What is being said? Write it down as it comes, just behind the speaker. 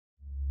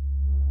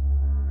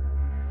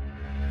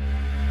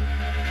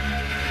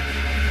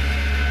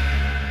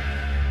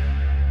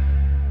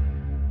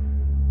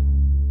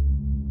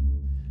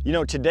You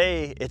know,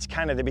 today it's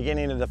kind of the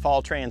beginning of the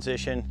fall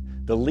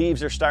transition. The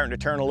leaves are starting to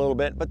turn a little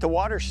bit, but the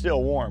water's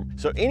still warm.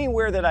 So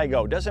anywhere that I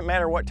go, doesn't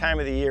matter what time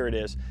of the year it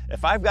is,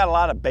 if I've got a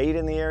lot of bait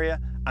in the area,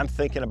 I'm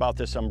thinking about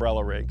this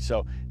umbrella rig.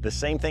 So the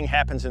same thing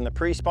happens in the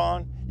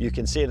pre-spawn. You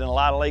can see it in a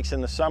lot of lakes in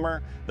the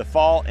summer, the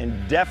fall,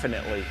 and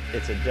definitely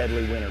it's a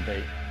deadly winter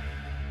bait.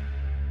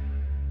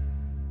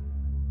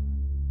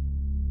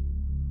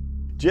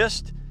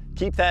 Just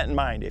keep that in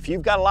mind. If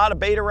you've got a lot of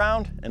bait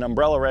around, an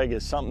umbrella rig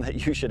is something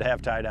that you should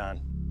have tied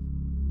on.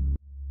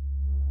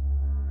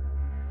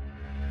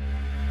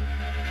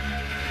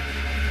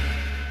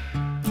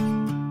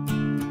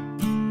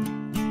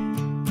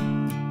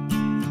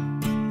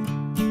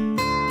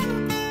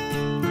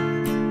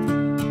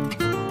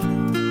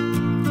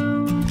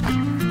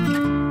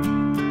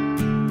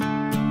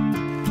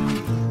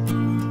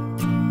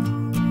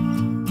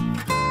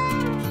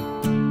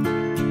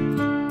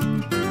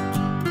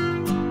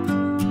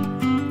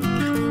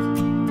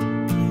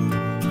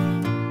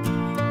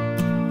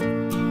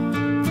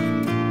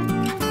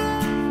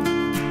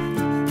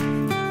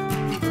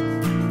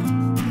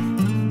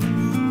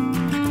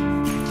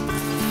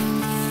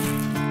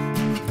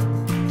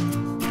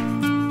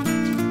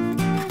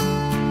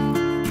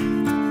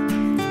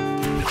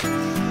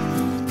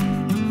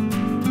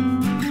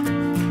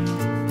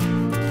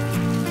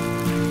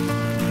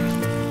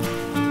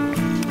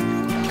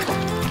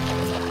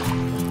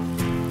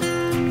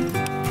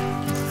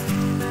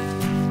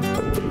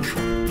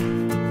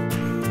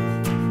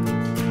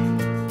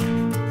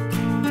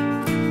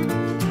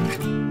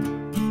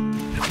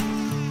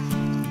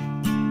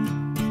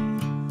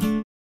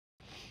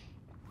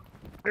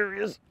 There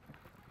he is.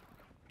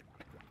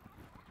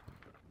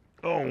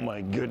 Oh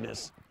my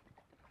goodness.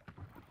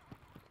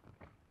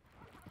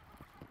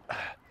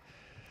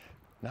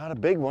 Not a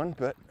big one,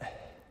 but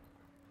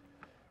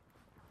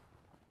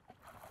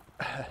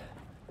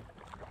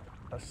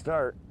a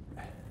start.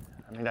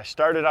 I mean, I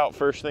started out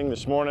first thing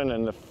this morning,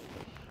 and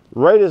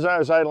right as I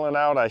was idling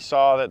out, I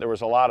saw that there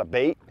was a lot of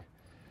bait.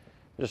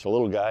 Just a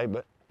little guy,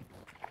 but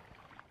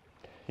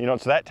you know,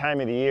 it's that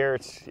time of the year.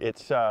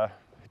 It's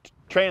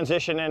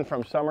transitioning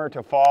from summer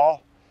to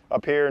fall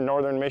up here in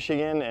northern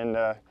Michigan, and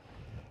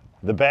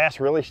the bass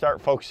really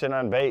start focusing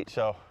on bait.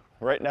 So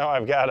right now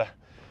I've got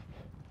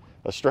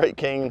a Strike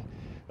King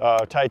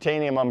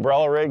titanium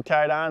umbrella rig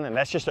tied on, and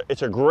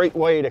it's a great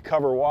way to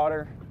cover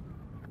water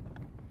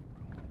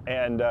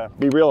and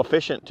be real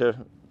efficient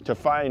to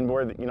find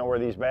where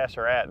these bass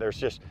are at. There's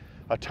just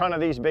a ton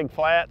of these big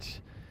flats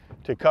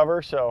to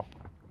cover, so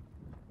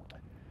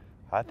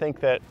I think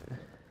that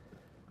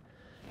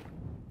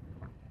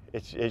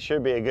it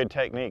should be a good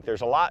technique.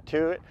 There's a lot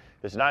to it.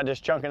 It's not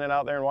just chunking it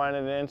out there and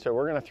winding it in. So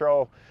we're gonna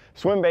throw,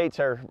 swim baits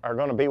are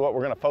gonna be what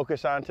we're gonna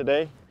focus on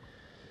today.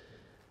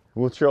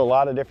 We'll show a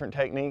lot of different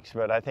techniques,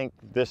 but I think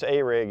this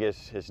A-rig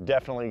is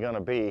definitely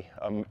gonna be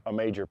a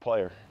major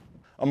player.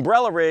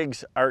 Umbrella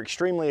rigs are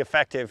extremely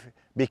effective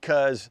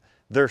because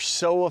they're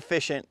so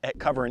efficient at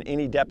covering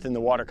any depth in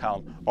the water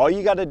column. All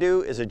you gotta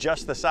do is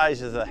adjust the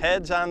size of the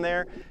heads on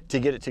there to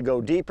get it to go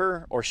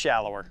deeper or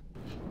shallower.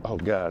 Oh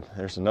God,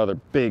 there's another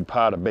big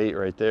pot of bait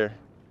right there.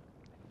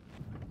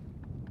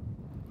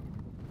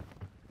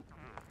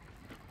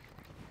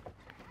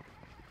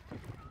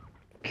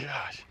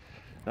 Gosh,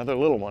 another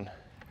little one.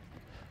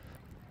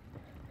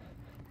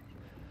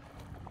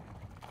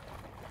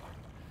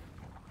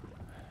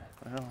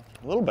 Well,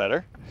 a little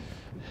better.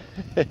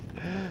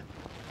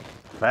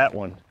 Fat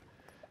one.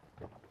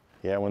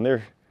 Yeah, when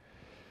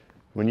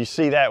you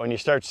see that, when you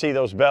start to see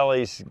those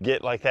bellies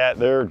get like that,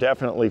 they're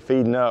definitely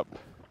feeding up.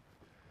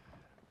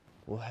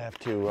 We'll have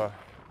to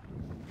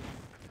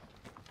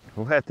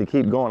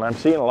keep going. I'm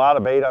seeing a lot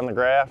of bait on the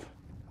graph.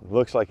 It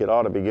looks like it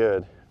ought to be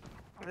good.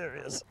 There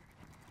it is.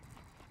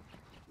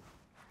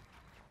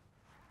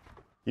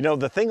 You know,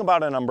 the thing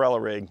about an umbrella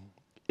rig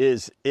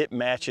is it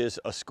matches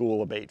a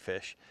school of bait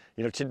fish.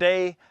 You know,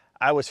 today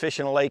I was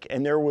fishing a lake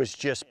and there was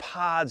just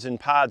pods and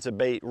pods of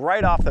bait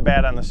right off the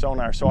bat on the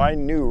sonar, so I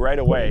knew right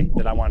away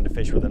that I wanted to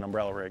fish with an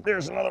umbrella rig.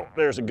 There's another,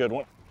 there's a good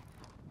one.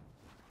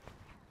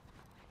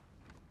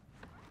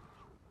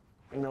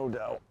 No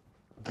doubt.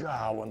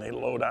 God, when they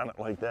load on it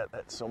like that,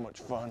 that's so much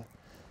fun.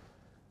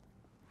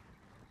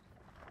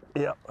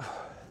 Yep.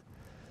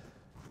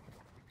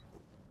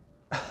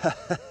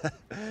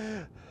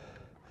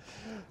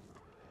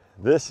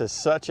 This is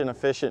such an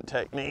efficient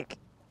technique.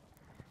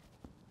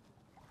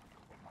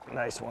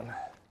 Nice one.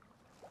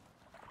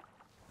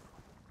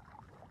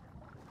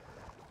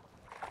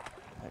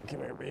 Come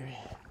here, baby.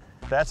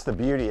 That's the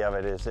beauty of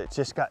it, is it's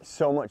just got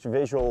so much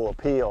visual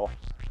appeal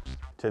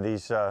to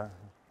these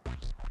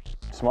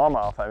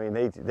smallmouth. I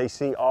mean, they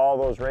see all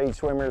those raid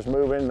swimmers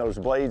moving, those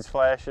blades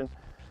flashing.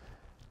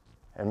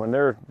 And when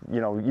they're,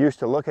 you know, used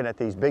to looking at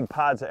these big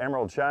pods of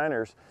emerald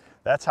shiners,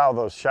 that's how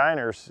those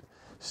shiners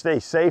stay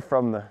safe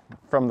from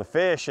the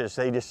fish, is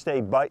they just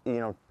stay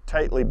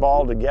tightly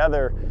balled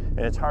together, and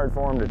it's hard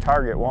for them to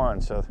target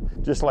one. So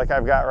just like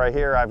I've got right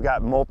here, I've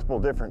got multiple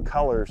different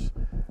colors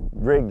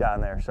rigged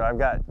on there. So I've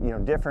got, you know,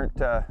 different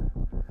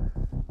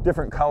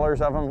different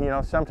colors of them. You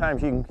know,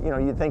 sometimes you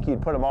can, you'd think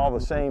you'd put them all the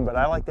same, but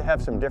I like to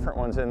have some different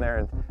ones in there,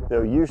 and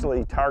they'll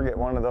usually target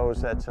one of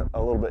those that's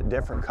a little bit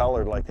different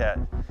colored like that.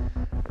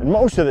 And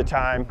most of the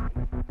time,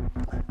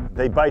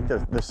 they bite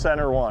the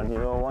center one, the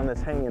one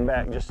that's hanging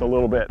back just a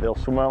little bit. They'll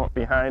swim up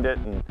behind it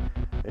and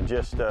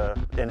just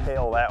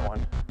inhale that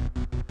one.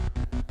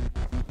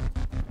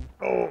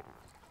 Oh,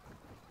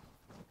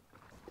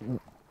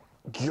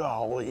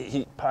 golly,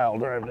 he pile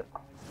driving it.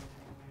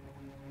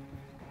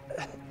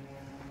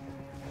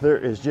 There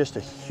is just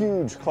a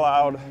huge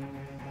cloud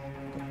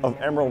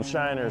of emerald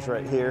shiners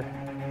right here.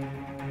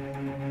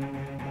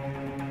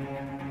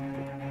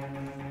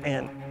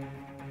 And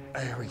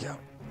there we go.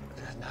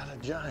 Not a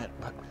giant,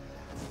 but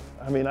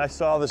I mean, I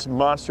saw this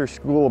monster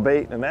school of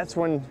bait, and that's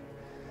when,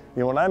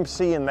 when I'm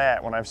seeing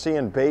that, when I'm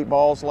seeing bait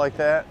balls like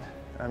that,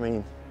 I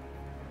mean,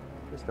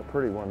 just a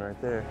pretty one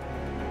right there.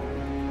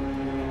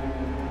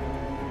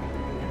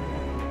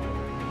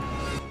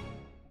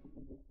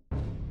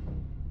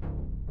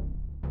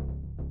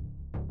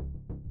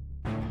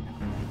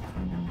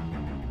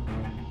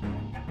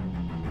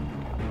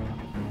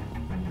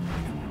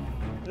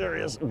 There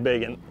he is,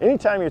 big one.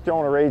 Anytime you're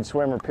throwing a raid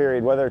swimmer,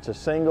 period, whether it's a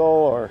single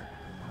or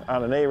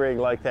on an A-rig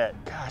like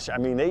that, gosh, I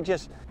mean, they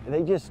just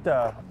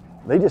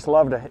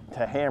love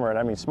to hammer it.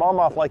 I mean,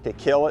 smallmouth like to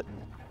kill it.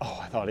 Oh,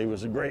 I thought he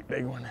was a great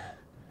big one.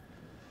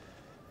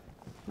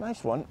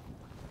 Nice one.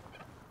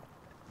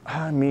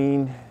 I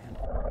mean,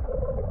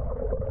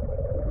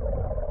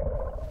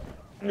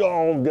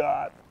 oh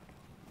God.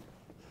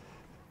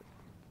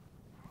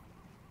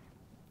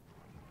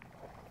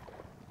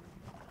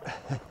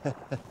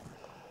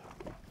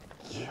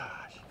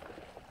 Gosh.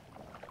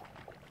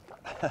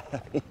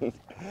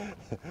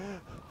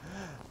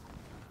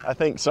 I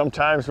think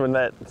sometimes when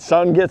that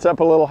sun gets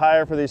up a little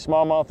higher for these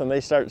smallmouth and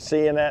they start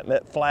seeing that, and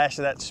that flash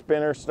of that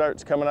spinner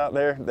starts coming out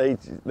there, they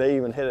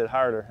even hit it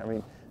harder. I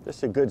mean,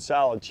 just a good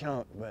solid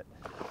chunk, but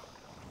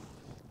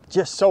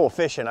just so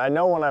efficient. I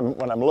know when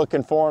I'm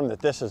looking for them that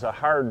this is a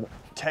hard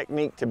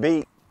technique to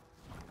beat.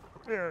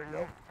 There we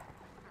go.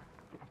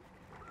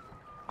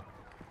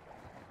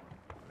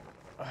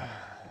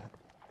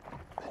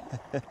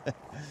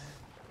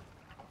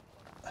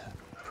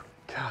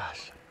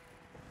 Gosh,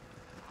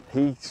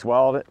 he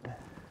swallowed it.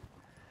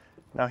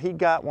 Now he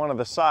got one of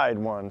the side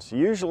ones.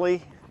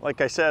 Usually, like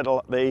I said,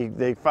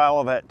 they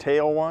follow that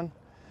tail one.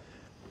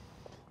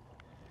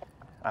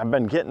 I've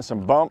been getting some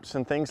bumps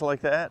and things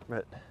like that,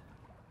 but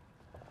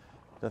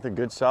that's a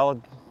good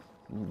solid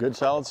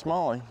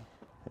smallie.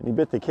 And he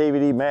bit the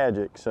KVD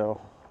Magic,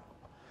 so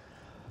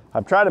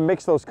I've tried to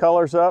mix those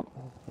colors up,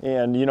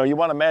 and you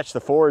want to match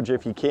the forage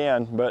if you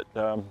can, but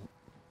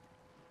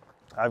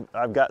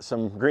I've got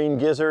some green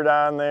gizzard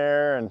on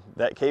there, and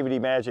that KVD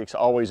Magic's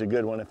always a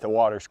good one if the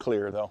water's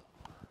clear though.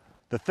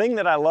 The thing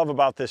that I love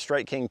about this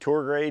Strike King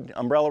Tour Grade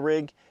umbrella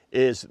rig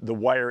is the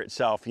wire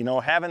itself.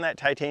 Having that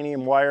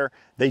titanium wire,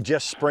 they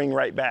just spring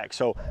right back.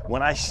 So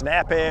when I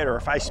snap it, or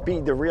if I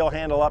speed the reel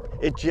handle up,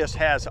 it just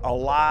has a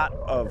lot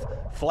of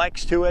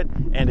flex to it,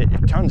 and it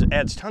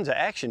adds tons of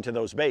action to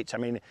those baits. I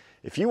mean,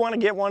 if you want to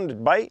get one to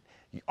bite,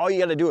 all you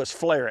got to do is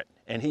flare it,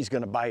 and he's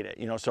going to bite it.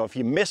 So if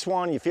you miss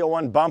one, you feel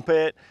one bump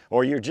it,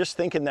 or you're just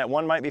thinking that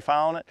one might be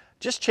following it,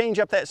 just change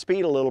up that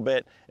speed a little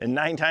bit, and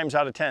 9 times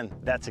out of 10,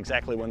 that's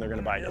exactly when they're going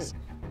to bite us.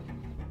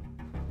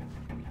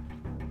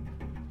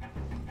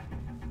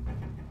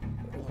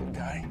 Little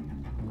guy.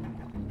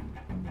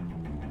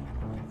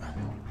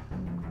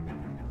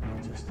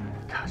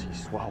 Gosh, he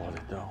swallowed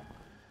it though.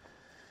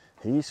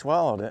 He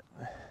swallowed it.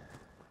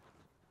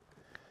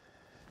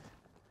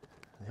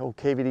 The old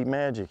KVD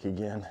Magic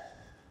again.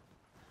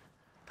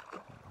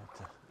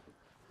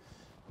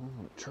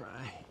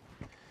 Try.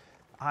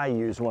 I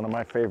use one of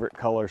my favorite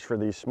colors for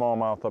these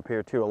smallmouth up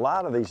here too. A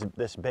lot of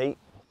this bait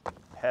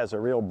has a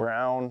real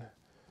brown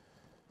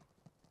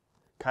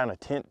kind of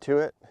tint to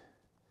it.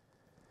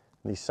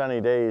 These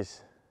sunny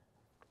days,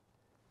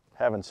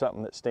 having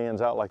something that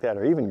stands out like that,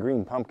 or even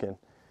green pumpkin,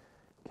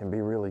 can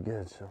be really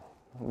good. So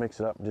I'll mix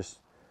it up. Just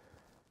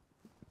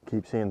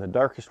keep seeing. The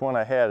darkest one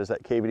I had is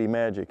that KVD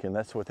Magic, and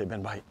that's what they've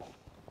been biting.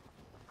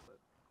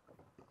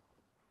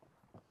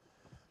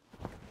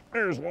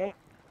 There's one.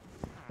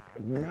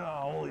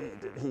 Golly,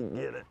 did he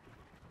get it?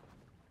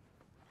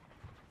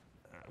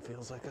 That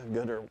feels like a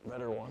better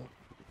one.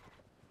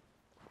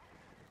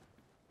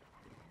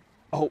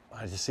 Oh,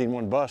 I just seen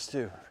one bust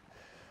too.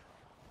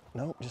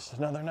 Nope, just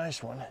another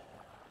nice one.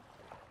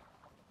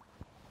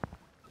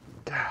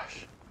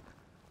 Gosh.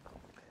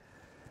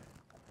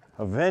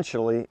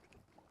 Eventually,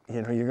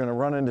 you're gonna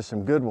run into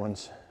some good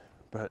ones,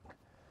 but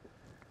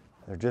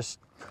they're just,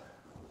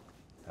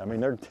 I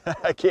mean,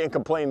 I can't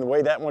complain. The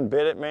way that one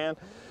bit it, man,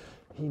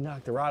 he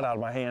knocked the rod out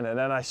of my hand. And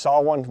then I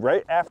saw one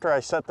right after I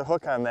set the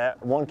hook on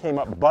that, one came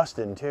up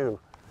busting too.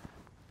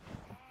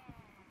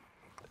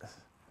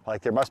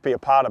 Like there must be a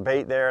pot of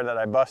bait there that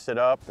I busted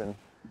up, and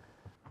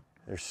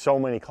there's so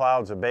many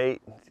clouds of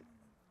bait.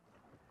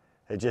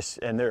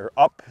 And they're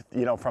up,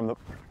 from the,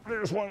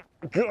 there's one,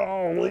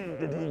 golly,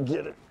 did he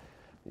get it?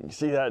 You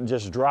see that,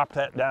 just dropped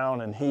that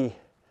down, and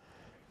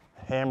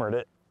Hammered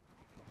it.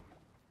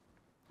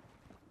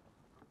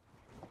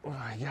 What do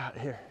I got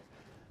here?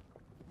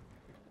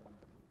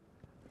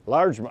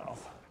 Largemouth.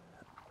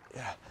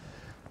 Yeah.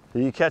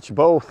 You catch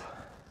both,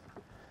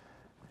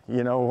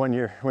 you know, when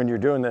you're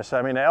doing this.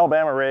 I mean, the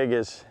Alabama rig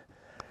is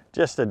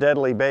just a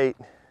deadly bait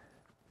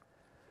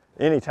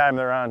anytime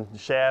they're on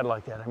shad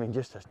like that. I mean,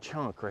 just a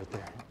chunk right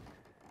there.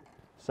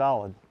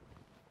 Solid.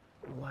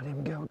 Let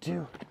him go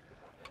too.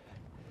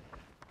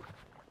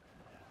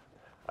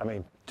 I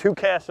mean, 2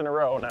 casts in a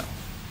row now.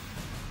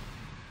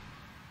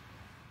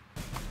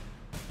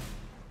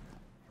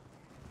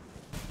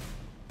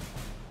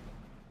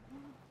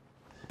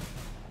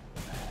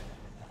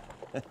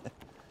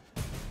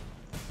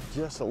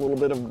 Just a little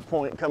bit of a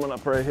point coming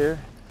up right here.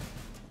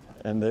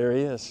 And there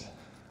he is.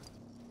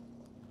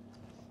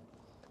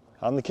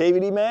 On the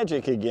KVD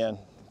Magic again.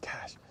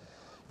 Gosh.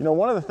 You know,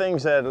 one of the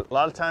things that a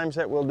lot of times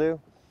that we'll do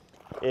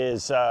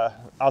is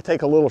I'll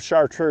take a little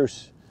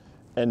chartreuse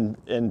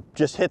and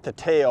just hit the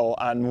tail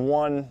on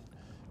one,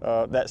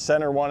 that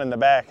center one in the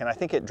back, and I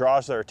think it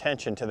draws their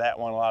attention to that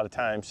one a lot of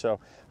times. So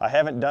I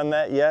haven't done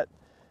that yet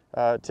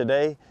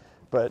today,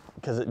 but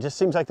because it just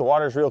seems like the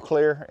water's real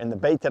clear, and the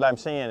bait that I'm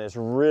seeing is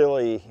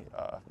really,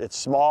 it's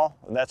small,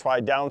 and that's why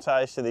I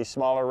downsize to these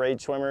smaller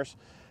rage swimmers.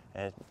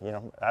 And you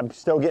know, I'm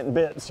still getting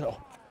bit, so,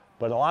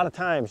 but a lot of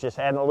times just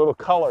adding a little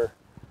color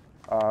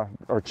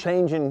or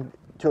changing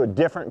to a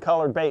different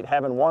colored bait,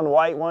 having one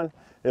white one,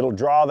 it'll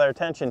draw their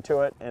attention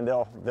to it, and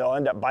they'll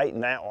end up biting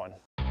that one.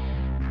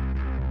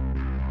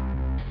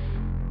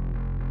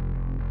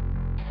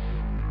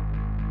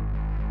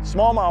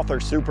 Smallmouth are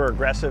super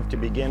aggressive to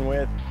begin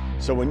with,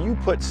 so when you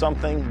put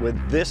something with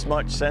this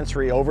much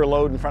sensory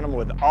overload in front of them,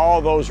 with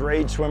all those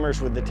rage swimmers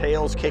with the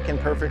tails kicking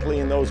perfectly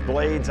and those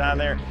blades on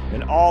there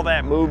and all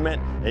that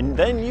movement, and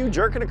then you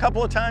jerk it a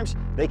couple of times,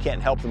 they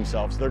can't help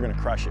themselves. They're gonna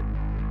crush it.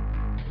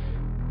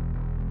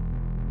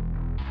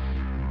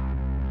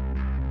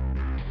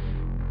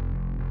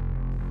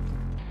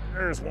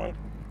 There's one.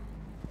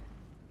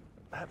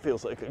 That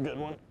feels like a good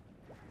one.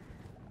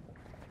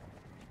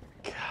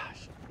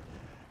 Gosh,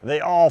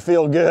 they all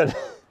feel good.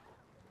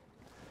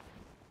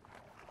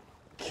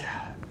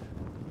 God.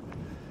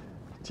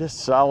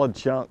 Just solid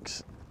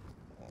chunks.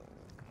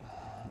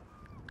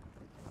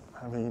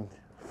 I mean,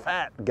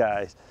 fat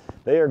guys.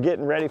 They are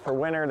getting ready for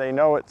winter. They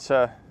know it's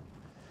that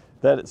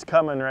it's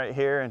coming right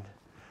here, and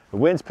the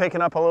wind's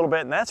picking up a little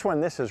bit, and that's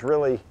when this is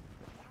really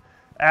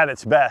at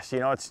its best. You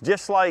know, it's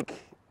just like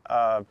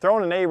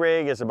throwing an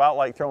A-rig is about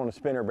like throwing a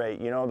spinnerbait.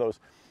 You know, those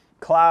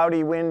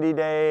cloudy, windy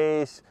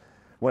days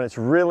when it's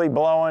really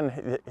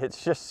blowing,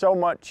 it's just so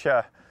much,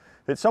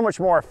 it's so much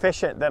more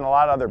efficient than a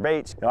lot of other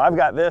baits. You know, I've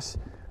got this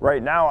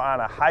right now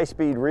on a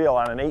high-speed reel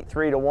on an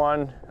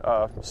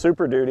 8-3-to-1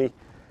 Super Duty,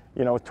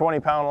 you know, with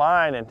 20-pound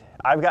line, and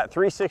I've got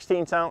 3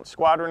 16-ounce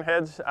squadron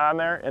heads on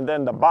there, and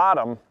then the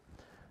bottom,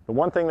 the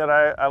one thing that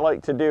I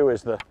like to do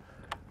is the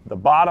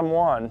bottom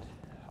one,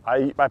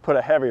 I put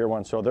a heavier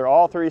one, so they're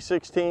all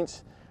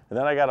 3/16, and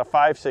then I got a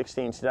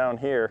 5/16 down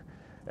here,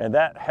 and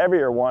that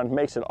heavier one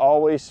makes it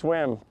always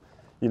swim,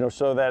 you know,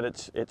 so that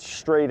it's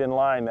straight in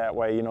line that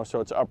way, you know, so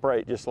it's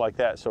upright just like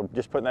that. So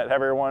just putting that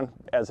heavier one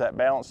as that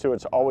balance to it,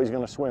 it's always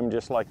going to swim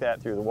just like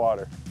that through the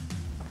water.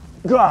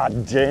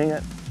 God dang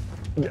it.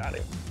 Got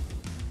him.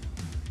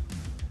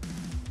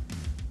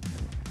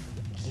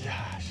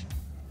 Gosh.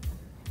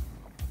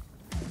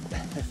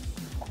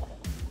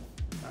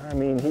 I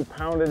mean, he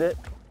pounded it.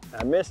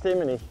 I missed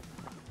him, and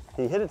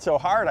he hit it so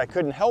hard I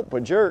couldn't help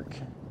but jerk,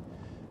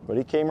 but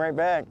he came right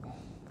back.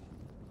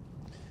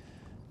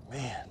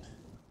 Man,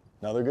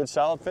 another good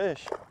solid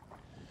fish.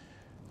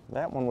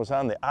 That one was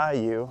on the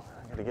IU.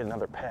 I gotta get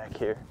another pack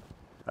here.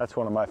 That's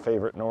one of my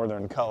favorite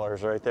northern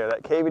colors right there.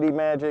 That KVD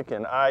Magic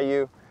and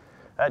IU,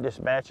 that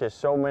just matches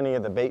so many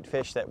of the bait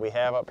fish that we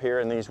have up here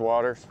in these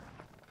waters.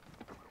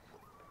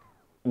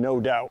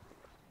 No doubt.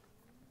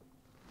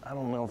 I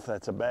don't know if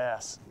that's a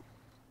bass.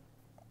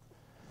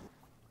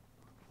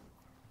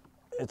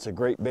 It's a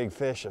great big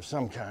fish of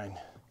some kind.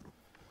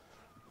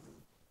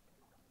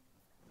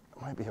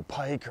 It might be a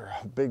pike or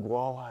a big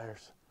walleye or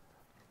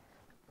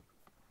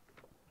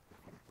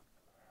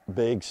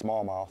big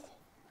smallmouth.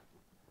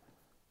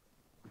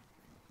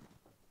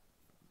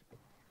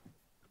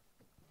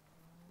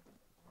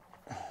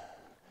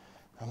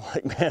 I'm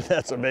like, man,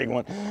 that's a big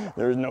one.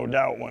 There's no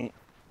doubt when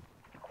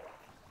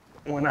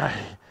I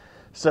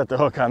set the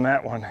hook on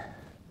that one.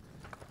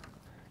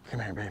 Come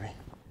here, baby.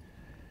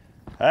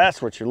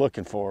 That's what you're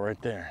looking for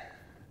right there.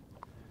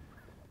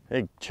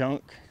 Big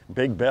chunk,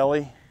 big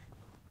belly.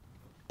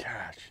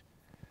 Gosh,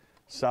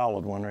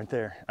 solid one right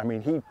there. I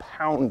mean, he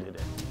pounded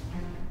it.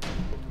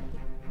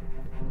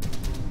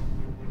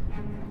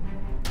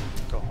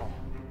 Oh.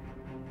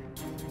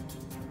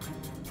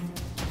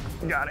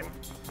 Got him.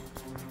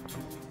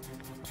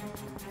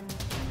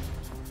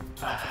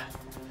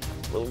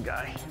 Little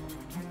guy.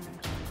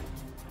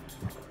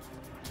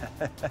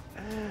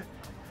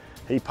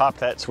 He popped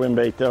that swim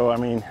bait though. I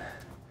mean,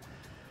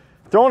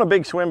 throwing a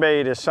big swim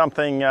bait is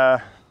something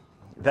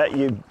that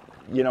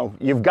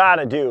you've got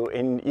to do,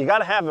 and you got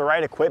to have the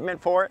right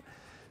equipment for it.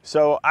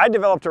 So I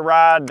developed a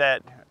rod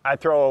that I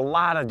throw a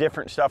lot of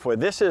different stuff with.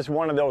 This is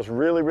one of those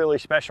really, really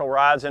special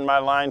rods in my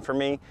line for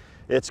me.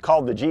 It's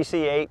called the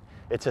GC8.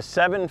 It's a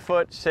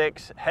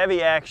 7'6"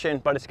 heavy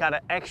action, but it's got an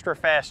extra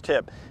fast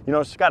tip. You know,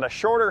 it's got a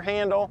shorter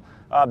handle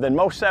than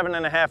most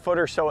 7.5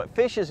 footers, so it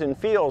fishes and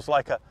feels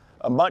like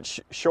a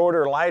much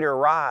shorter, lighter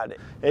rod.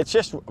 It's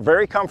just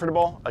very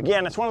comfortable.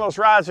 Again, it's one of those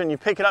rods when you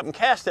pick it up and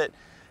cast it,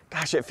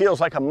 gosh, it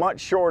feels like a much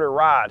shorter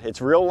rod.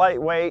 It's real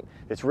lightweight,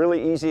 it's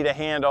really easy to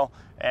handle,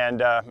 and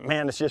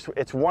man,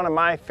 it's one of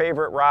my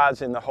favorite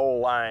rods in the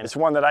whole line. It's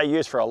one that I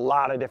use for a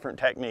lot of different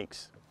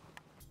techniques.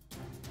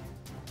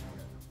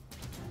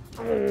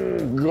 Oh,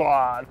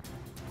 God.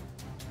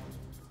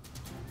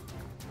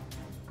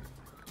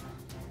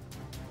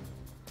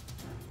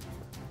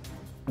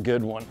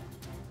 Good one.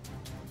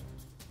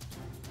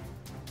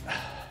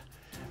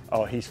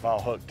 Oh, he's foul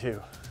hooked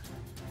too.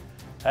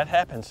 That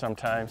happens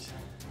sometimes.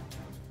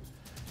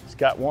 He's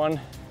got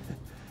one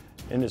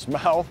in his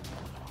mouth.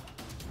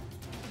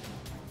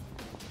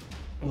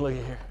 Look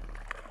at here.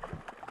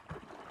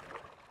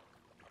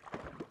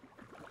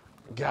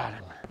 Got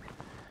him.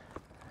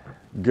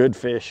 Good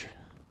fish.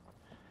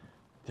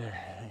 There.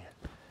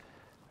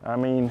 I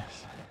mean,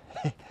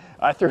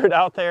 I threw it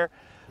out there,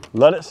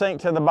 let it sink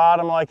to the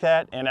bottom like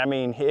that, and I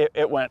mean,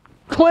 it went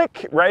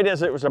click right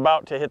as it was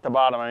about to hit the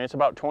bottom. I mean, it's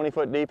about 20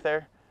 foot deep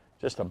there.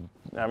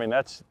 I mean,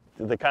 that's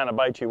the kind of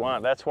bite you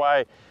want. That's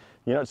why,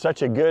 you know, it's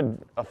such a good,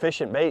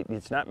 efficient bait.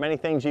 It's not many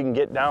things you can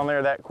get down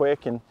there that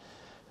quick and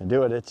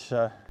do it. It's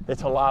a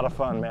lot of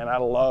fun, man. I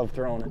love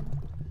throwing it.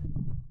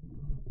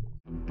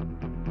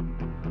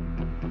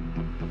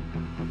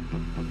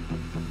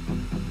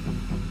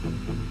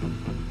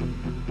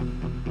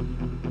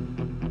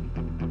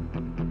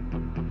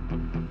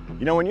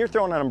 You know, when you're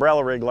throwing an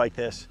umbrella rig like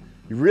this,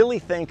 you really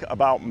think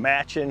about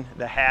matching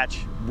the hatch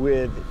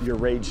with your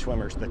rage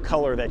swimmers, the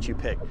color that you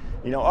pick.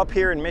 You know, up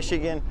here in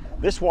Michigan,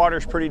 this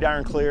water's pretty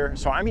darn clear,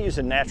 so I'm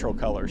using natural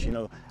colors. You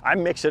know, I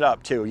mix it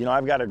up too. You know,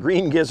 I've got a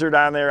green gizzard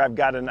on there, I've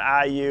got an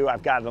IU,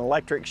 I've got an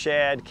electric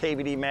shad,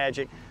 KVD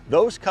Magic.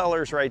 Those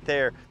colors right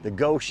there, the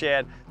Go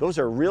Shad, those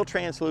are real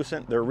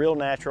translucent, they're real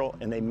natural,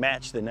 and they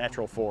match the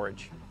natural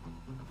forage.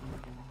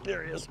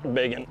 There he is,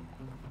 big one.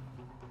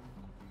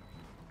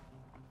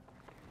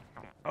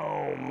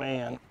 Oh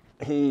man,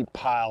 he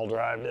pile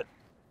drived it.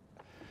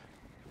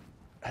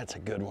 That's a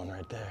good one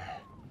right there.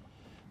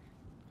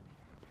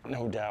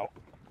 No doubt.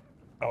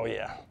 Oh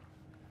yeah.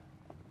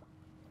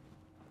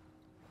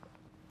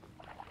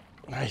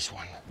 Nice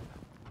one.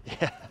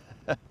 Yeah.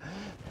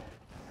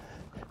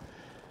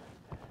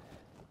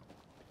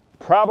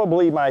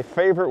 Probably my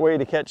favorite way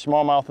to catch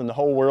smallmouth in the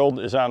whole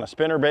world is on a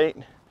spinner bait.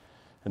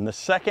 And the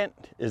second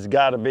is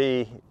gotta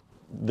be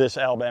this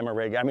Alabama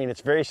rig. I mean,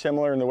 it's very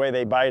similar in the way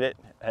they bite it,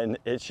 and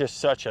it's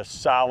just such a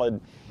solid,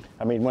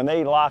 I mean, when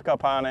they lock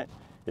up on it,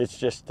 it's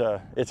just,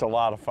 it's a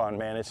lot of fun,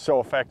 man. It's so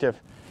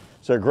effective.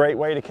 It's a great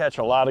way to catch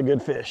a lot of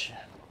good fish.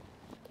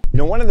 You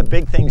know, one of the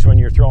big things when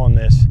you're throwing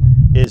this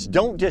is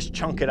don't just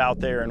chunk it out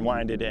there and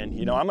wind it in.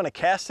 You know, I'm gonna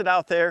cast it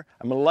out there,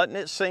 I'm letting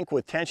it sink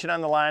with tension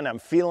on the line, I'm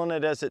feeling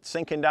it as it's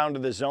sinking down to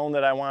the zone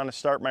that I wanna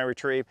start my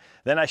retrieve.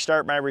 Then I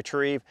start my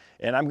retrieve,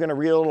 and I'm gonna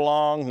reel it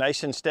along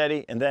nice and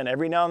steady, and then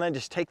every now and then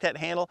just take that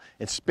handle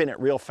and spin it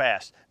real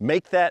fast.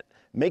 Make that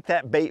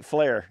bait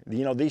flare.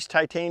 You know, these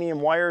titanium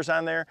wires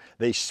on there,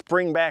 they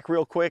spring back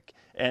real quick,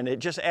 and it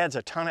just adds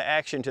a ton of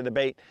action to the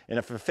bait. And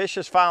if a fish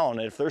is following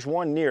it, if there's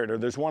one near it or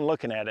there's one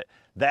looking at it,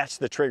 that's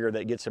the trigger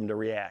that gets them to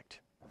react.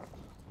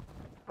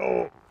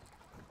 Oh,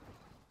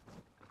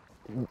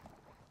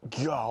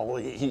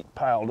 golly, he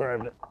pile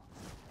driving it.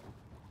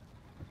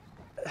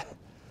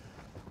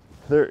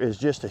 There is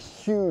just a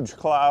huge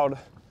cloud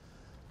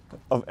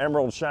of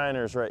emerald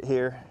shiners right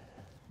here.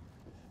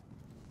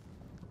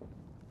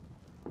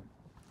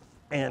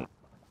 And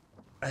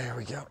there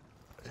we go.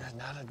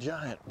 Not a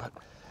giant, but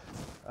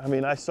I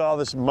mean, I saw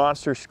this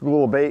monster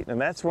school of bait,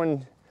 and that's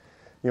when,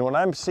 you know, when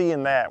I'm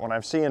seeing that, when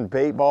I'm seeing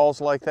bait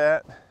balls like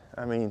that,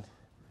 I mean,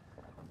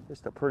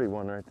 just a pretty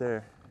one right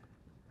there.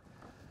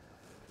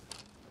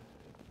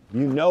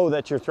 You know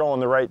that you're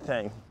throwing the right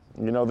thing.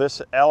 You know, this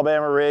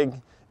Alabama rig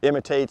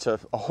imitates a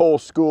whole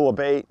school of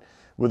bait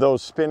with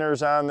those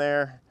spinners on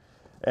there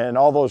and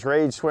all those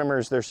rage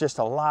swimmers. There's just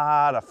a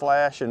lot of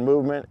flash and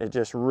movement. It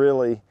just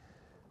really,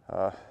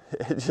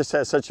 it just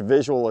has such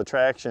visual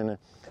attraction.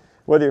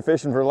 Whether you're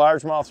fishing for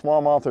largemouth,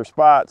 smallmouth, or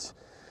spots,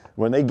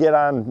 when they get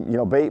on, you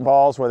know, bait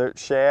balls, whether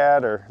it's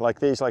shad or like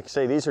these, like I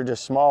say, these are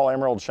just small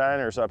emerald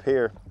shiners up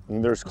here,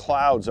 and there's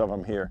clouds of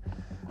them here.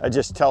 It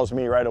just tells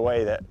me right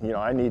away that, you know,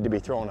 I need to be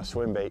throwing a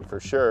swim bait for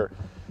sure.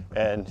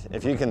 And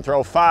if you can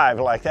throw 5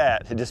 like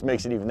that, it just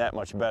makes it even that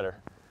much better.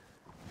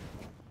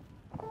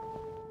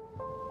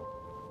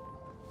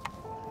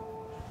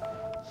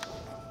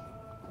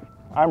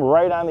 I'm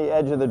right on the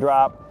edge of the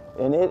drop,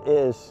 and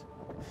it's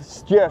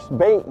just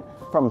bait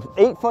from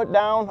 8 foot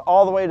down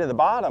all the way to the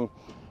bottom.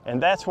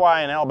 And that's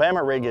why an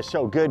Alabama rig is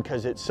so good,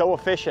 because it's so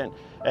efficient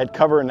at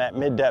covering that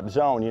mid-depth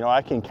zone. You know,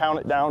 I can count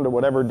it down to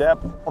whatever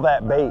depth, all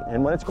that bait.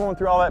 And when it's going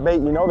through all that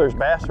bait, you know there's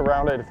bass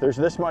around it. If there's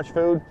this much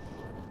food,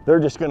 they're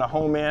just gonna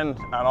home in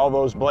on all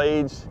those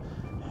blades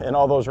and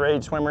all those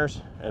raid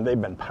swimmers, and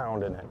they've been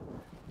pounding it.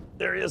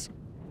 There he is.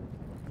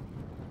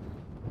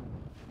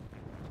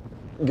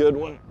 Good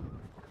one.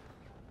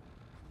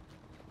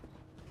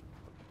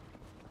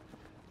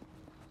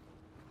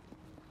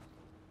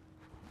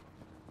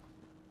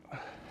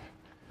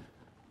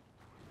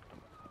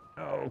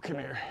 Oh, come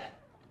here.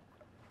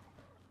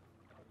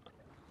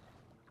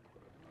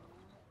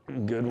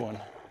 Good one.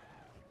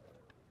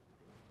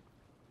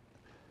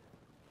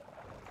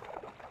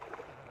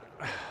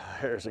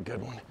 There's a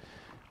good one.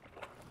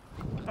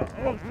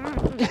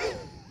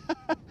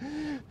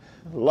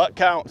 Luck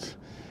counts.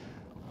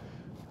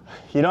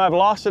 You know, I've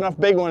lost enough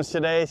big ones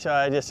today, so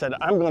I just said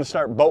I'm going to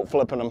start boat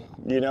flipping them.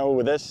 You know,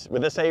 with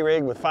this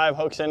A-rig with 5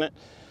 hooks in it,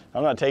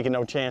 I'm not taking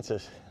no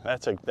chances.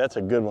 That's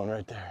a good one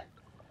right there.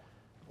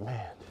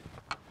 Man.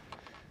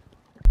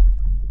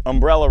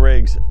 Umbrella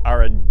rigs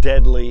are a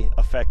deadly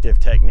effective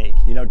technique.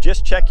 You know,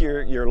 just check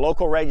your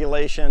local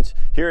regulations.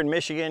 Here in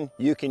Michigan,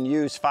 you can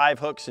use 5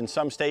 hooks. In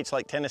some states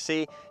like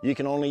Tennessee, you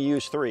can only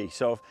use 3.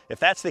 So if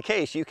that's the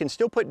case, you can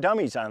still put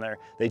dummies on there.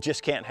 They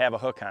just can't have a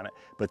hook on it.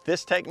 But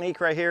this technique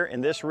right here in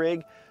this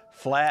rig,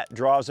 flat,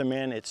 draws them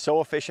in. It's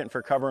so efficient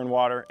for covering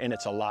water, and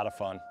it's a lot of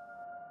fun.